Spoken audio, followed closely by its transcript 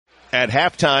At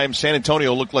halftime, San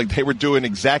Antonio looked like they were doing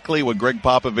exactly what Greg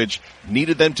Popovich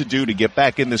needed them to do to get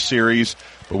back in this series.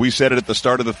 But we said it at the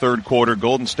start of the third quarter.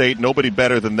 Golden State, nobody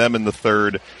better than them in the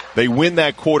third. They win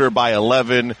that quarter by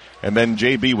 11. And then,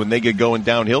 JB, when they get going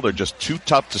downhill, they're just too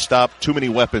tough to stop. Too many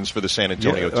weapons for the San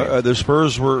Antonio team. The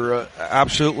Spurs were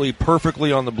absolutely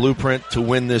perfectly on the blueprint to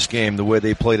win this game the way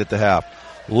they played at the half.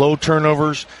 Low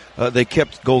turnovers. They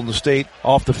kept Golden State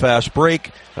off the fast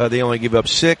break. They only gave up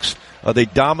 6. They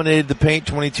dominated the paint,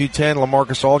 22-10.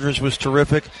 LaMarcus Aldridge was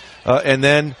terrific. And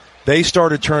then they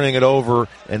started turning it over,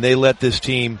 and they let this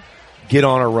team get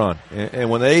on a run. And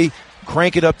when they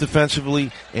crank it up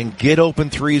defensively and get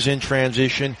open threes in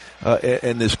transition,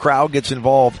 and this crowd gets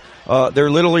involved,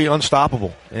 they're literally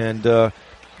unstoppable. And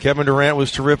Kevin Durant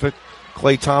was terrific.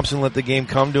 Klay Thompson let the game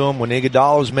come to him. When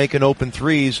Iguodala's making open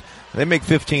threes, they make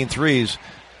 15 threes.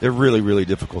 They're really, really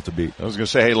difficult to beat. I was going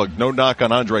to say, hey, look, no knock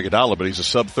on Andre Iguodala, but he's a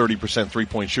sub-30%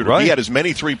 three-point shooter. Right. He had as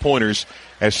many three-pointers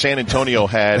as San Antonio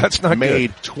had. That's not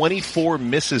made good. 24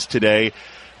 misses today.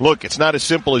 Look, it's not as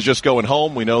simple as just going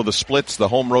home. We know the splits, the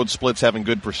home-road splits having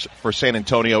good for San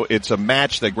Antonio. It's a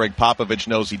match that Greg Popovich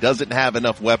knows he doesn't have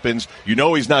enough weapons. You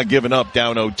know he's not giving up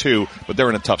down 0-2, but they're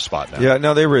in a tough spot now. Yeah,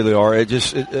 no, they really are.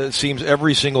 It seems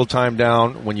every single time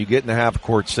down when you get in a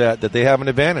half-court set that they have an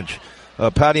advantage.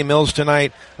 Patty Mills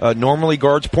tonight normally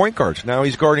guards point guards. Now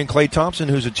he's guarding Klay Thompson,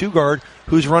 who's a 2-guard,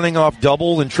 who's running off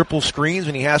double and triple screens,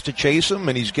 and he has to chase him,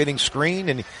 and he's getting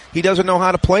screened, and he doesn't know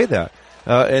how to play that.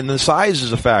 And the size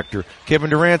is a factor. Kevin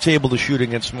Durant's able to shoot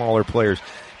against smaller players.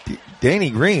 Danny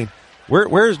Green,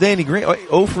 where's Danny Green?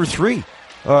 0 for 3.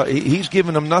 He's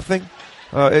giving them nothing.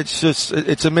 It's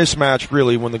a mismatch,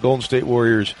 really, when the Golden State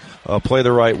Warriors play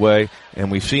the right way,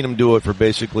 and we've seen them do it for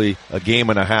basically a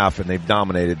game and a half, and they've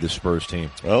dominated the Spurs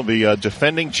team. Well, the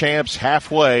defending champs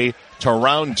halfway to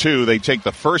round 2. They take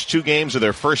the first 2 games of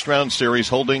their first-round series,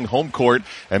 holding home court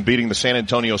and beating the San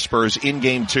Antonio Spurs in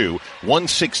Game 2,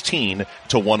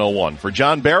 116-101. For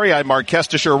John Barry, I'm Marc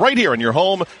Kestecher, right here in your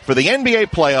home for the NBA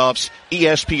playoffs,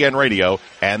 ESPN Radio,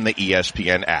 and the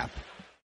ESPN app.